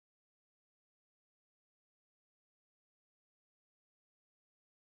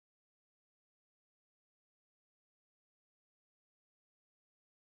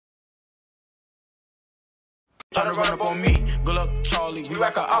Tryna run up on me, good luck Charlie. We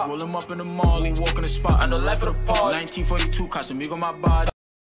rack her out, roll him up in the molly. Walk in the spot, I know life of the party. 1942, Casamigo my body.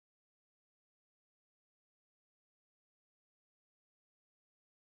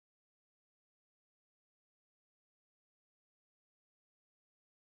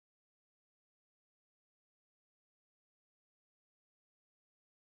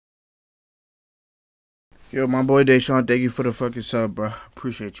 Yo, my boy Deshaun, thank you for the fucking sub, bro.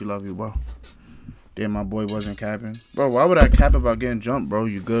 Appreciate you, love you, bro. Damn, my boy wasn't capping. Bro, why would I cap about getting jumped, bro?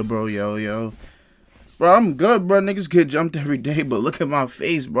 You good, bro? Yo. Bro, I'm good, bro. Niggas get jumped every day, but look at my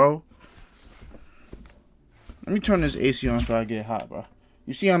face, bro. Let me turn this AC on so I get hot, bro.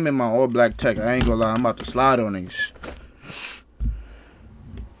 You see I'm in my all black tech. I ain't gonna lie. I'm about to slide on niggas.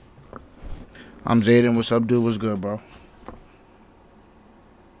 I'm Zayden. What's up, dude? What's good, bro?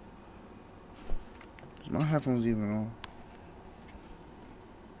 Is my headphones even on?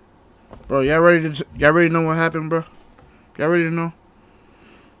 Bro, y'all ready to know what happened, bro? Y'all ready to know?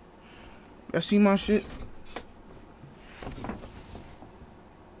 Y'all see my shit?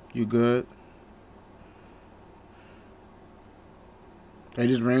 You good? They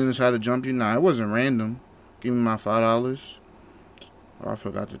just randomly tried to jump you? Nah, it wasn't random. Give me my $5. Oh, I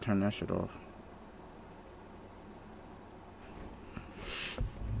forgot to turn that shit off.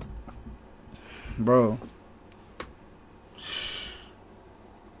 Bro.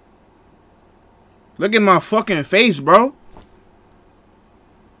 Look at my fucking face, bro.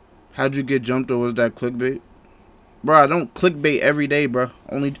 How'd you get jumped, or was that clickbait? Bro, I don't clickbait every day, bro.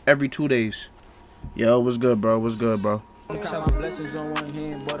 Only every 2 days. Yo, what's good, bro? What's good, bro?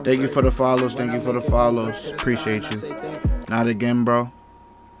 Thank you for the follows. Thank you for the follows. Appreciate you. Not again, bro.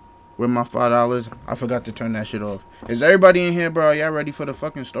 With my $5, I forgot to turn that shit off. Is everybody in here, bro? Y'all ready for the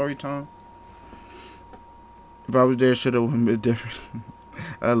fucking story time? If I was there, should have been different.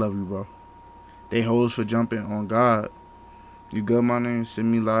 I love you, bro. They hoes for jumping on God. You good, my name? Send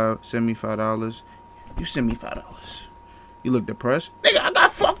me live. Send me $5. You send me $5. You look depressed? Nigga, I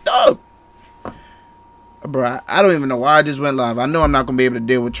got fucked up. Bro, I don't even know why I just went live. I know I'm not going to be able to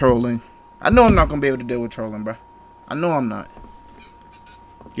deal with trolling. I know I'm not going to be able to deal with trolling, bro. I know I'm not.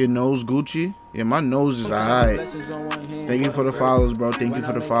 Your nose Gucci? Yeah, my nose is alright. Thank you for the follows, bro. Thank you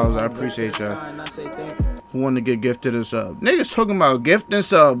for the follows. I appreciate y'all. Who want to get gifted a sub? Niggas talking about gifting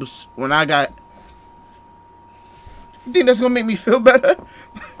subs when I got... You think that's going to make me feel better?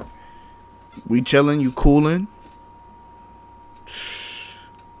 We chilling, you cooling?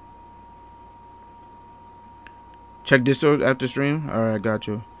 Check this out after stream. Alright, got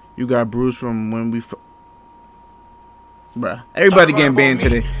you. You got Bruce from when we... Bruh, everybody getting banned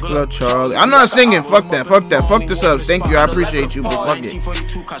today. Hello, Charlie. I'm not singing. Fuck that. Fuck that. Fuck the subs. Thank you. I appreciate you, but fuck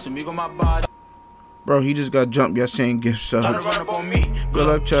it. Bro, he just got jumped. Y'all saying gift subs. Good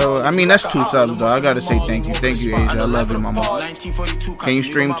luck, Charlie. I mean, that's 2 subs, though. I gotta say thank you. Thank you, Asia. I love you, mama. Can you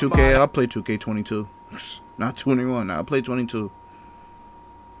stream 2K? I'll play 2K22. Not 21. I'll play 22.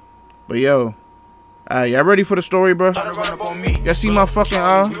 But, yo. Y'all ready for the story, bro? Y'all see my fucking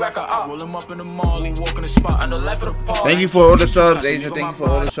eye? Thank you for all the subs, Asia. Thank you for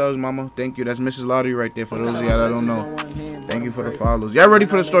all the subs, mama. Thank you. That's Mrs. Lottie right there for those of y'all that don't know. Thank you for the follows. Y'all ready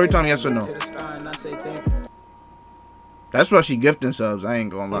for the story time? Yes or no? That's why she gifting subs. I ain't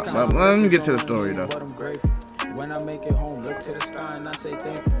gonna lie. Let me get to the story, though.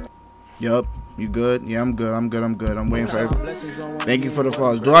 Yup. You good? Yeah, I'm good. I'm good. I'm waiting for everything. Thank you for the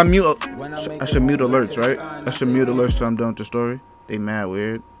follows. Do I mute? I should mute alerts, right? I should mute alerts till I'm done with the story. They mad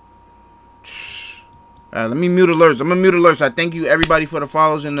weird. Alright, let me mute alerts. I'm gonna mute alerts. I thank you everybody for the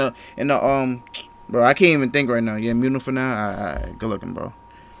follows in the bro, I can't even think right now. Yeah, mute them for now. Alright, good looking, bro.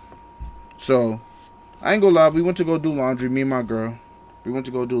 So, I ain't gonna lie, we went to go do laundry, me and my girl. We went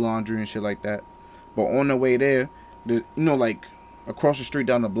to go do laundry and shit like that. But on the way there, you know, like across the street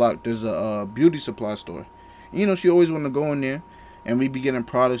down the block, there's a beauty supply store. You know, she always want to go in there, and we be getting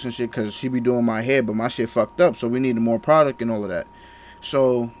products and shit because she be doing my hair, but my shit fucked up, so we needed more product and all of that.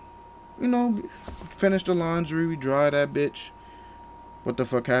 So, you know, finished the laundry, we dry that bitch. What the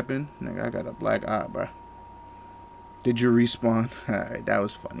fuck happened? Nigga, I got a black eye, bro. Did you respawn? Alright, that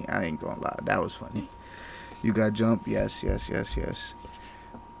was funny. I ain't gonna lie, that was funny. You got jumped? Yes.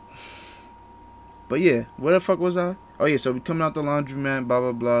 But yeah, where the fuck was I? Oh yeah, so we coming out the laundromat, blah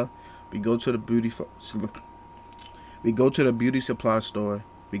blah blah. We go to the beauty supply store.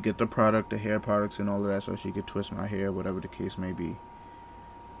 We get the product, the hair products and all of that, so she could twist my hair, whatever the case may be.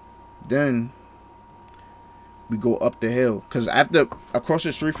 Then we go up the hill, cause across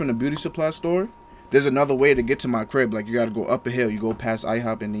the street from the beauty supply store, there's another way to get to my crib. Like you gotta go up a hill. You go past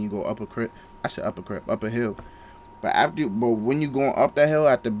IHOP and then you go up a crib. I said up a hill. But when you going up that hill,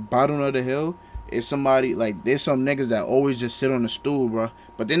 at the bottom of the hill, if somebody, like, there's some niggas that always just sit on the stool, bro.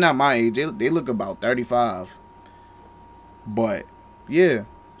 But they're not my age. They look about 35. But, yeah.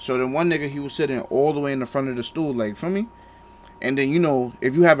 So then one nigga, he was sitting all the way in the front of the stool, like, feel me? And then, you know,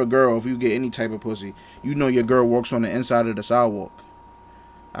 if you have a girl, if you get any type of pussy, you know your girl walks on the inside of the sidewalk.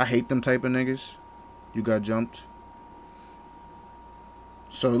 I hate them type of niggas. You got jumped.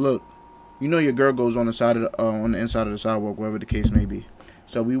 So, look. You know your girl goes on the side of the, on the inside of the sidewalk, wherever the case may be.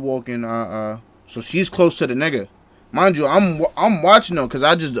 So we walking, so she's close to the nigga. Mind you, I'm watching though, cause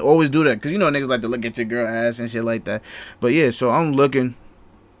I just always do that, cause you know niggas like to look at your girl ass and shit like that. But yeah, so I'm looking.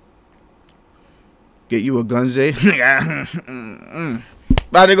 Get you a gunze.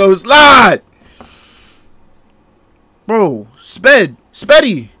 About to go slide. Bro,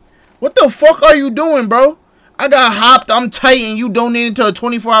 Speddy. What the fuck are you doing, bro? I got hopped, I'm tight, and you donated to a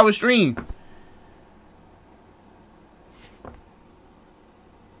 24-hour stream.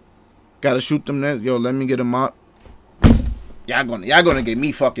 Gotta shoot them there. Yo, let me get a mop. Y'all gonna get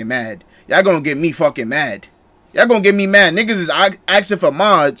me fucking mad. Y'all gonna get me fucking mad. Y'all gonna get me mad. Niggas is asking for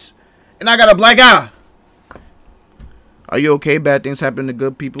mods, and I got a black eye. Are you okay? Bad things happen to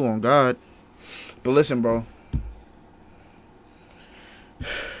good people, on God. But listen, bro.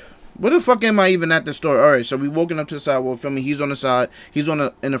 Where the fuck am I even at the store? Alright, so we walking up to the sidewalk, feel me? He's on the side. He's in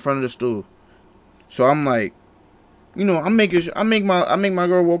the front of the stool. So I'm like, you know, I make my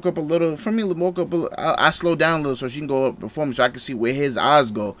girl walk up a little. For me, walk up a little. I slow down a little so she can go up before me, so I can see where his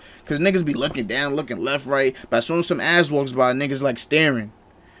eyes go. Cause niggas be looking down, looking left, right. But as soon as some ass walks by, niggas like staring.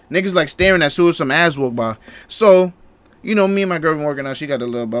 Niggas like staring as soon as some ass walk by. So, you know, me and my girl been working out. She got a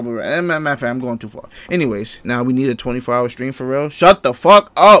little bubble. And matter of fact, I'm going too far. Anyways, now we need a 24-hour stream for real. Shut the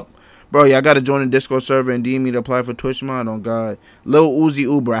fuck up. Bro, y'all gotta join the Discord server and DM me to apply for Twitch mod, on God. Lil Uzi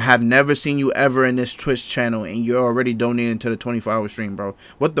Uber, I have never seen you ever in this Twitch channel, and you're already donating to the 24-hour stream, bro.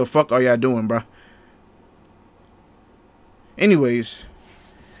 What the fuck are y'all doing, bro? Anyways,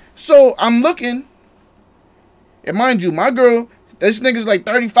 so I'm looking, and mind you, my girl, this nigga's like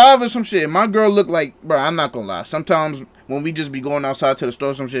 35 or some shit, and my girl look like, bro, I'm not gonna lie. Sometimes when we just be going outside to the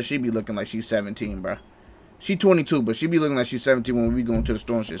store or some shit, she be looking like she's 17, bro. She 22, but she be looking like she's 17 when we going to the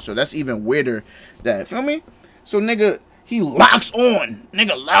store and shit. So that's even weirder. That, feel me? So nigga, he locks on.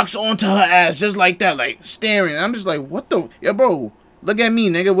 Nigga locks on to her ass just like that, like staring. And I'm just like, what the? Yeah, bro, look at me,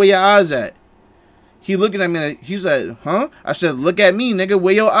 nigga. Where your eyes at? He looking at me like, he's like, huh? I said, look at me, nigga.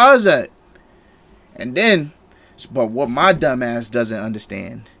 Where your eyes at? And then, but what my dumb ass doesn't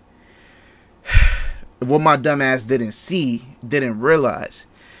understand, what my dumb ass didn't see, didn't realize,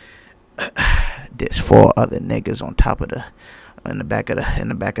 there's 4 other niggas on top of in the back of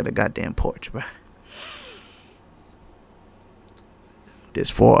the goddamn porch, bro.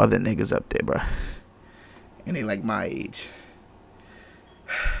 There's 4 other niggas up there, bro, and they like my age.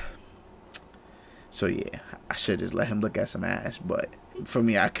 So yeah, I should just let him look at some ass, but for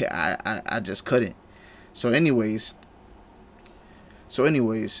me, I just couldn't. So anyways,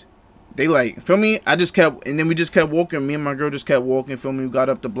 they like, feel me? I just kept, and then we just kept walking. Me and my girl just kept walking, feel me? We got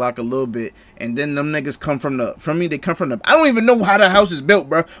up the block a little bit, and then them niggas come from the, from me, they come from the, I don't even know how the house is built,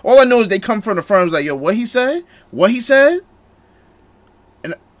 bro. All I know is they come from the firms like, yo, what he said? What he said?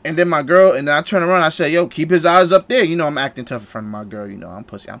 And then my girl, and then I turn around, I said, yo, keep his eyes up there. You know, I'm acting tough in front of my girl. You know, I'm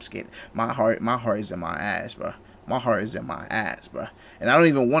pussy, I'm scared. My heart is in my ass, bro. My heart is in my ass, bro. And I don't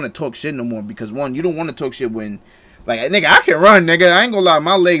even want to talk shit no more because, one, you don't want to talk shit when, like, nigga, I can run, nigga. I ain't gonna lie,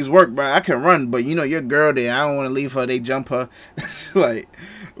 my legs work, bro. I can run, but you know, your girl there, I don't want to leave her. They jump her, like,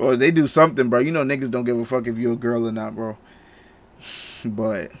 or they do something, bro. You know, niggas don't give a fuck if you're a girl or not, bro.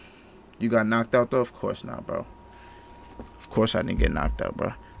 But you got knocked out though? Of course not, bro. Of course I didn't get knocked out,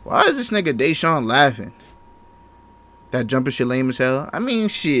 bro. Why is this nigga Deshaun laughing? That jumping shit lame as hell. I mean,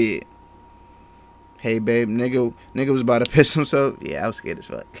 shit. Hey, babe, nigga was about to piss himself. Yeah, I was scared as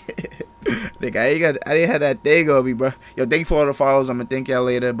fuck. Nigga, I didn't have that thing on me, bro. Yo, thank you for all the follows. I'm gonna thank y'all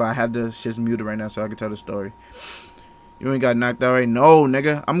later, but I have the shit's muted right now so I can tell the story. You ain't got knocked out right? No,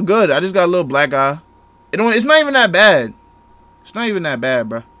 nigga. I'm good. I just got a little black eye. It's not even that bad. It's not even that bad,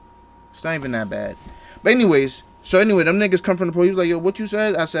 bro. It's not even that bad. But anyways, so anyway, them niggas come from the police. He was like, yo, what you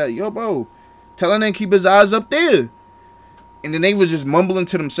said? I said, yo, bro, tell that nigga keep his eyes up there. And then they were just mumbling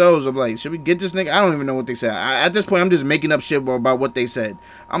to themselves. I'm like, should we get this nigga? I don't even know what they said. At this point, I'm just making up shit about what they said.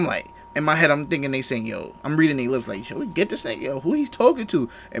 I'm like, in my head, I'm thinking they saying, yo, I'm reading their lips like, should we get this nigga? Yo, who he's talking to?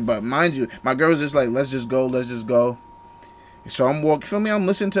 But mind you, my girl's just like, let's just go. So I'm walking, feel me? I'm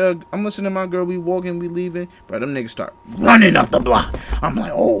listening to my girl. We walking, we leaving. But them niggas start running up the block. I'm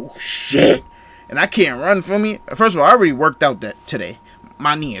like, oh, shit. And I can't run, feel me? First of all, I already worked out that today.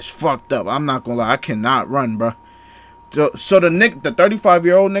 My knee is fucked up. I'm not gonna lie. I cannot run, bro. So the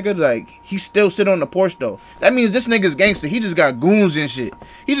 35-year-old nigga, like, he still sit on the porch though. That means this nigga's gangster. He just got goons and shit.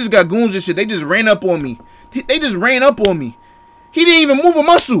 They just ran up on me. They just ran up on me. He didn't even move a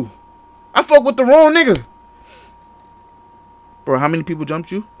muscle. I fuck with the wrong nigga. Bro, how many people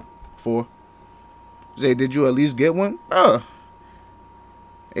jumped you? 4. Zay, did you at least get one? Bro.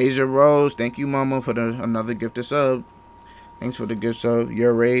 Asia Rose, thank you, mama, for another gifted sub. Thanks for the gift sub.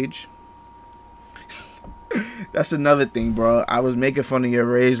 Your rage. That's another thing, bro. I was making fun of your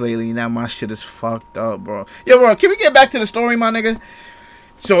rage lately. Now my shit is fucked up, bro. Yo, bro, can we get back to the story, my nigga?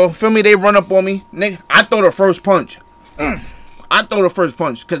 So, feel me? They run up on me. Nigga, I throw the first punch. I throw the first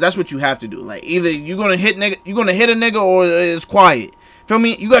punch, because that's what you have to do. Like, either you're going to hit a nigga or it's quiet. Feel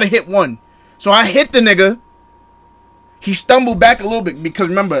me? You got to hit one. So, I hit the nigga. He stumbled back a little bit, because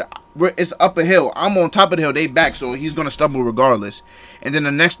remember, it's up a hill. I'm on top of the hill. They back, so he's going to stumble regardless. And then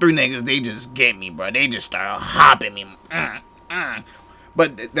the next 3 niggas, they just get me, bro. They just start hopping me.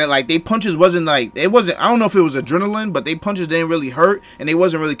 But like, they punches wasn't like, I don't know if it was adrenaline, but they punches didn't really hurt, and they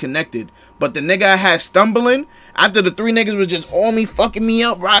wasn't really connected. But the nigga I had stumbling, after the 3 niggas was just on me, fucking me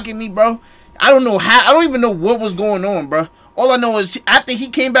up, rocking me, bro. I don't even know what was going on, bro. All I know is after he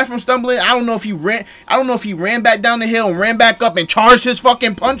came back from stumbling, I don't know if he ran back down the hill and ran back up and charged his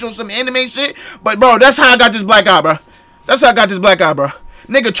fucking punch on some anime shit. But bro, that's how I got this black eye, bro.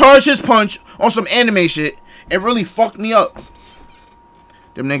 Nigga charged his punch on some anime shit. It really fucked me up.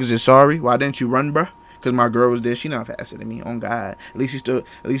 Them niggas is sorry. Why didn't you run, bro? Cause my girl was there. She not faster than me. On God. At least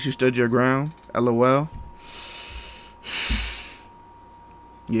you stood your ground. LOL.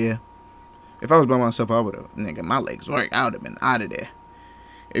 Yeah. If I was by myself, I would have, nigga, my legs work. I would have been out of there.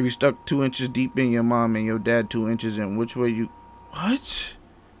 If you stuck 2 inches deep in your mom and your dad 2 inches in, which way you... What?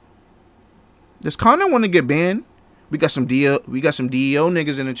 Does Connor want to get banned? We got some DEO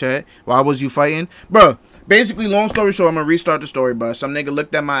niggas in the chat. Why was you fighting? Bro, basically, long story short, I'm going to restart the story, bro. Some nigga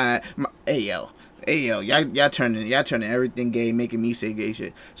looked at my hey, yo, y'all turning everything gay, making me say gay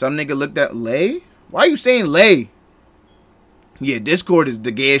shit. Some nigga looked at Lay? Why are you saying Lay? Yeah, Discord is the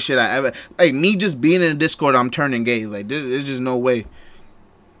gayest shit I ever... Like, me just being in Discord, I'm turning gay. Like, there's just no way.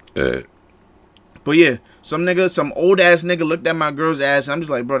 But yeah, some old-ass nigga looked at my girl's ass, and I'm just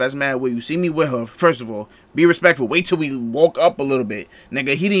like, bro, that's mad weird. You see me with her, first of all, be respectful. Wait till we walk up a little bit. Nigga,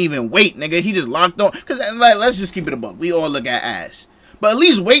 he didn't even wait. Nigga, he just locked on. Because, like, let's just keep it above. We all look at ass. But at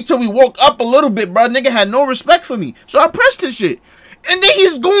least wait till we walk up a little bit, bro. Nigga had no respect for me. So I pressed his shit. And then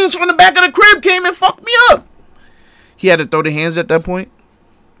his goons from the back of the crib came and fucked me up. He had to throw the hands at that point.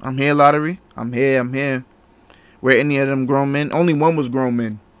 I'm here, Lottery. I'm here. Where any of them grown men? Only one was grown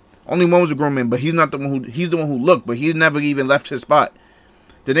men. Only one was a grown man, but he's not the one he's the one who looked, but he never even left his spot.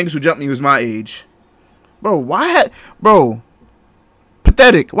 The niggas who jumped me was my age. Bro,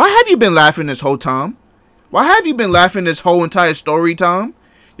 pathetic. Why have you been laughing this whole time? Why have you been laughing this whole entire story time?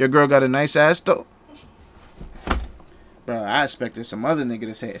 Your girl got a nice ass though. Bro, I expected some other nigga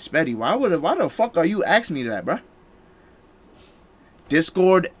to say it. Spetty, why the fuck are you asking me that, bro?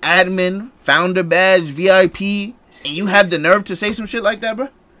 Discord admin, founder badge, VIP, and you have the nerve to say some shit like that, bro?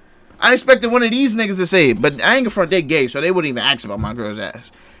 I expected one of these niggas to say it, but I ain't gonna front, they gay, so they wouldn't even ask about my girl's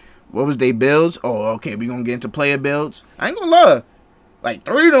ass. What was they builds? Oh, okay, we gonna get into player builds. I ain't gonna lie. Like,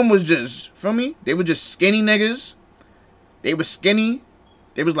 3 of them was just, feel me? They were just skinny niggas. They were skinny.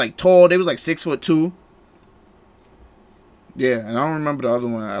 They was like tall. They was like 6'2". Yeah, and I don't remember the other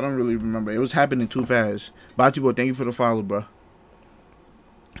one. I don't really remember. It was happening too fast. Bachi boy, thank you for the follow, bro.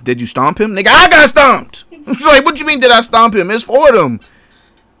 Did you stomp him? Nigga, I got stomped. I was like, what you mean did I stomp him? It's 4 of them.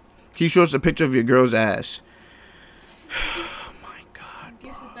 Can you show us a picture of your girl's ass? Oh my God,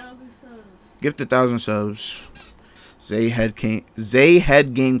 bro. Gift 1,000 subs. Gift 1,000 subs. Zay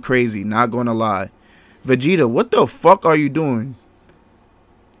head game crazy. Not gonna lie. Vegeta, what the fuck are you doing?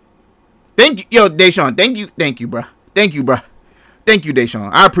 Thank you, yo, Deshaun. Thank you, bro. Thank you, Deshaun.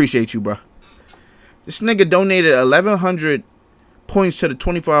 I appreciate you, bro. This nigga donated 1,100 points to the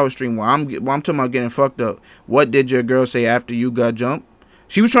 24-hour stream while I'm talking about getting fucked up. What did your girl say after you got jumped?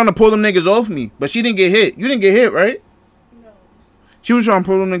 She was trying to pull them niggas off me, but she didn't get hit. You didn't get hit, right? No. She was trying to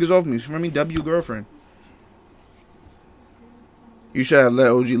pull them niggas off me. For me, W girlfriend. You should have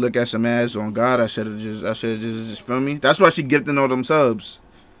let OG look at some ass. On God, I should have just, feel me? That's why she gifting all them subs.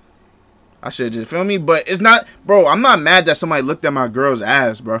 I should have just, feel me? But it's not, bro, I'm not mad that somebody looked at my girl's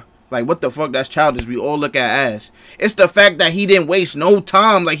ass, bro. Like, what the fuck? That's childish. We all look at ass. It's the fact that he didn't waste no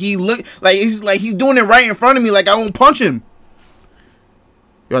time. Like, he's doing it right in front of me. Like, I won't punch him.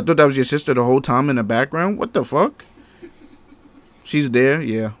 Yo, I thought that was your sister the whole time in the background. What the fuck? She's there,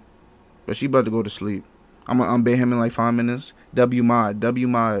 yeah. But she about to go to sleep. I'm going to unban him in like 5 minutes. W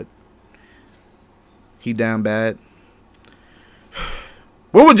mod. He down bad.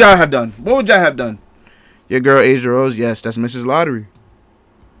 What would y'all have done? What would y'all have done? Your girl Asia Rose, yes, that's Mrs. Lottery.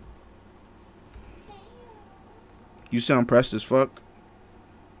 You sound pressed as fuck.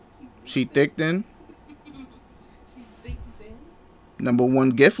 She thick then. She's thick then. Number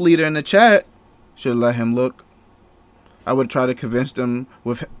one gift leader in the chat. Should let him look. I would try to convince them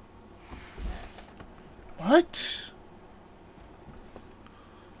with. What?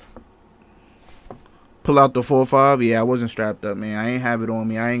 Pull out the 4.5. Yeah, I wasn't strapped up, man. I ain't have it on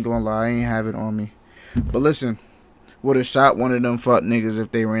me. I ain't gonna lie. I ain't have it on me. But listen, would have shot one of them fuck niggas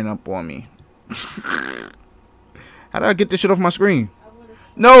if they ran up on me. How do I get this shit off my screen?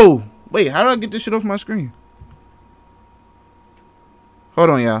 No! Wait, how do I get this shit off my screen? Hold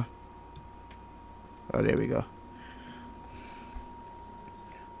on, y'all. Oh, there we go.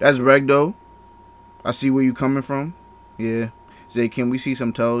 That's Regdo. I see where you coming from. Yeah. Zay, can we see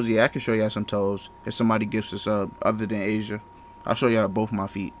some toes? Yeah, I can show y'all some toes. If somebody gives us a other than Asia. I'll show y'all both my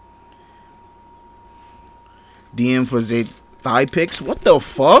feet. DM for Zay thigh pics? What the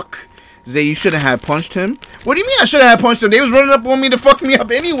fuck? Zay, you shouldn't have punched him. What do you mean I shouldn't have punched him? They was running up on me to fuck me up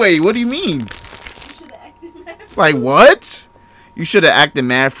anyway. What do you mean? You should have acted mad. Like what? You should have acted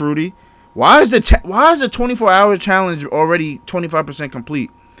mad fruity. Why is the 24-hour challenge already 25% complete?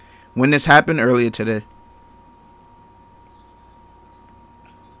 When this happened earlier today.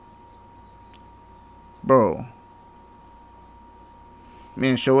 Bro.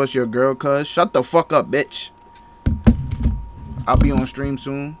 Man, show us your girl, cuz. Shut the fuck up, bitch. I'll be on stream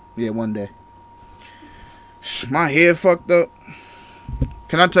soon. Yeah, one day. My hair fucked up.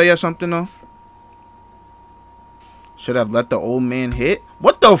 Can I tell you something, though? Should have let the old man hit.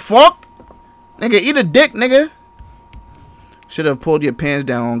 What the fuck? Nigga, eat a dick, nigga. Should have pulled your pants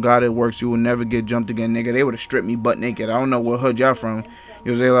down. On God, it works. You will never get jumped again, nigga. They would have stripped me butt naked. I don't know what hood y'all from.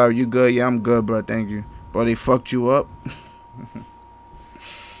 Yo, Zayla, you good? Yeah, I'm good, bro. Thank you. Bro, they fucked you up.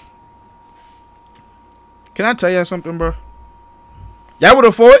 Can I tell y'all something, bro? Y'all would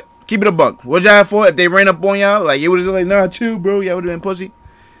have fought? Keep it a buck. Would y'all have fought if they ran up on y'all? Like, you would have been like, nah, chill, bro. Y'all would have been pussy.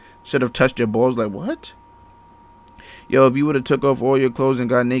 Should have touched your balls. Like, what? Yo, if you would have took off all your clothes and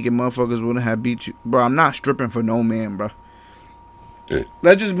got naked, motherfuckers wouldn't have beat you. Bro, I'm not stripping for no man, bro.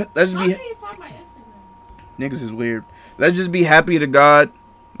 Let's just be. How can you find my Instagram? Niggas is weird. Let's just be happy to God.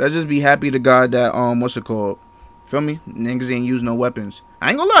 Let's just be happy to God that what's it called? Feel me? Niggas ain't use no weapons. I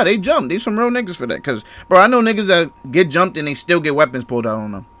ain't gonna lie, they jumped. They some real niggas for that. Cause bro, I know niggas that get jumped and they still get weapons pulled out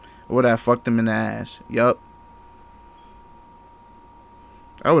on them. Or that fucked them in the ass. Yup.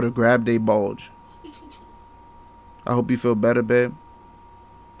 I would have grabbed a bulge. I hope you feel better, babe.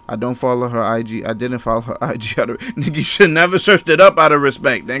 I don't follow her IG. I didn't follow her IG out of nigga. You should never searched it up out of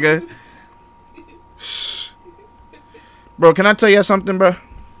respect, nigga. Bro, can I tell you something, bro?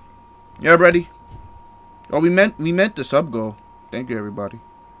 Y'all ready? Oh, we meant the sub goal. Thank you, everybody.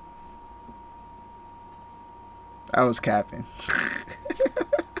 I was capping.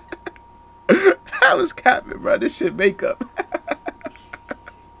 I was capping, bro. This shit makeup.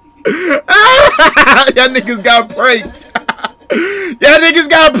 Y'all niggas got pranked. Y'all niggas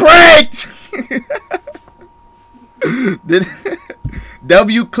got pranked.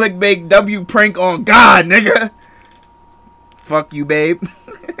 W clickbait, W prank on God, nigga. Fuck you, babe.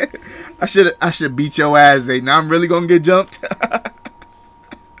 I should beat your ass, eh? Now I'm really gonna get jumped.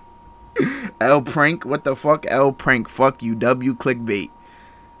 L prank, what the fuck? L prank, fuck you. W clickbait.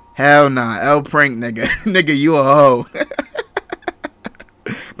 Hell nah, L prank, nigga. Nigga, you a hoe.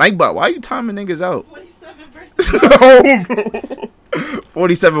 Nightbot, why you timing niggas out? 47 versus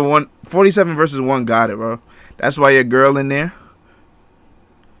 47 versus 1, got it, bro. That's why your girl in there.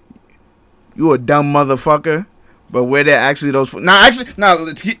 You a dumb motherfucker. But where they actually those...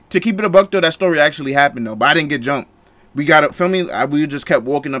 to keep it a buck, though, that story actually happened, though. But I didn't get jumped. We got it, feel me? We just kept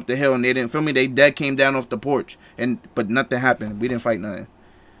walking up the hill, and they didn't, feel me? They dead came down off the porch. But nothing happened. We didn't fight nothing.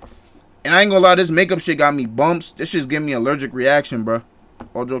 And I ain't gonna lie, this makeup shit got me bumps. This shit's giving me allergic reaction, bro.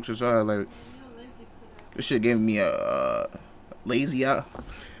 All jokes aside, like... This shit gave me a lazy eye.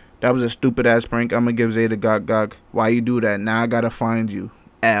 That was a stupid-ass prank. I'm gonna give Zay the gog. Why you do that? Now I gotta find you.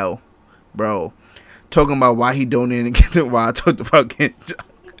 L. Bro. Talking about why he donated and why I talked about getting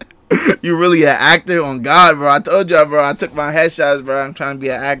jumped. You really an actor on God, bro. I told y'all, bro. I took my headshots, bro. I'm trying to be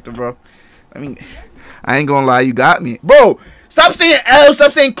an actor, bro. I mean, I ain't gonna lie. You got me. Bro, stop saying L.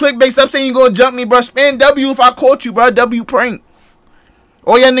 Stop saying clickbait. Stop saying you gonna jump me, bro. Spam W if I caught you, bro. W prank.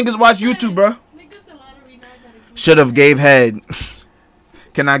 All y'all niggas watch YouTube, bro. Should have gave head.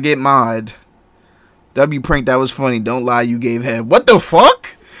 Can I get mod? W prank, that was funny. Don't lie, you gave head. What the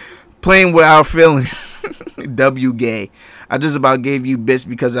fuck? Playing with our feelings. W gay. I just about gave you bits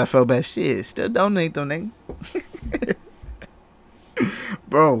because I felt bad. Shit, still donate though, nigga.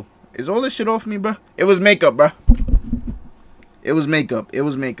 Bro, is all this shit off me, bro? It was makeup, bro. It was makeup. It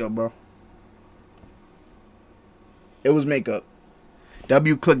was makeup, bro. It was makeup.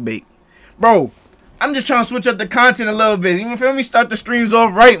 W clickbait. Bro, I'm just trying to switch up the content a little bit. You feel me? Start the streams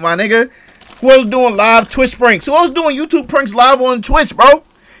off right, my nigga. Who else doing live Twitch pranks? Who else doing YouTube pranks live on Twitch, bro?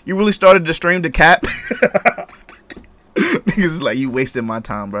 You really started the stream to cap? Niggas is like, you wasted my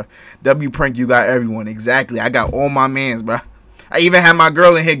time, bro. W prank, you got everyone. Exactly. I got all my mans, bro. I even had my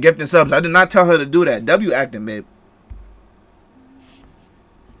girl in here gifting subs. I did not tell her to do that. W acting, babe.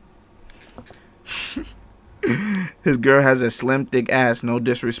 His girl has a slim, thick ass. No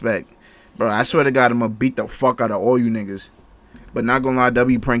disrespect. Bro, I swear to God, I'm gonna beat the fuck out of all you niggas. But not gonna lie,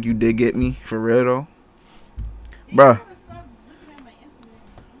 W prank, you did get me. For real, though. Bro.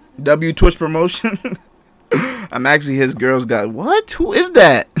 W Twitch promotion. I'm actually his girl's guy. What? Who is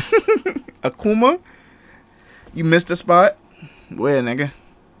that? Akuma? You missed a spot? Where, nigga?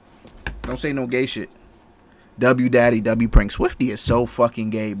 Don't say no gay shit. W Daddy, W prank. Swifty is so fucking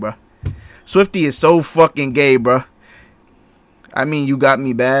gay, bro. Swifty is so fucking gay, bro. I mean, you got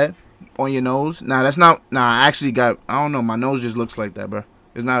me bad on your nose. Nah, that's not. Nah, I actually got. I don't know. My nose just looks like that, bro.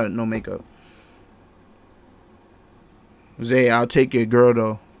 It's not no makeup. Zay, I'll take your girl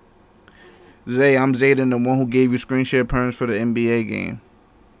though. Zay, I'm Zayden, the one who gave you screen share perms for the NBA game.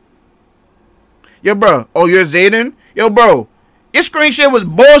 Yo, bro. Oh, you're Zayden? Yo, bro. Your screen share was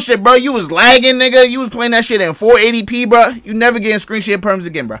bullshit, bro. You was lagging, nigga. You was playing that shit in 480p, bro. You never getting screen share perms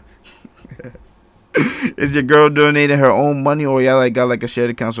again, bro. Is your girl donating her own money, or y'all like got like a shared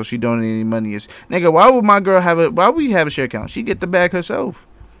account so she donating money? Is nigga, why would my girl have a? Why would you have a shared account? She get the bag herself.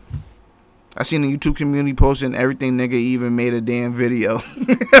 I seen the YouTube community posting everything. Nigga even made a damn video.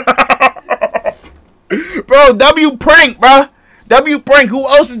 Bro, W prank, bro. W prank. Who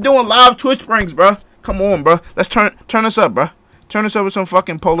else is doing live Twitch pranks, bro? Come on, bro. Let's turn us up, bro. Turn us up with some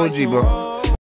fucking Polo G, bro.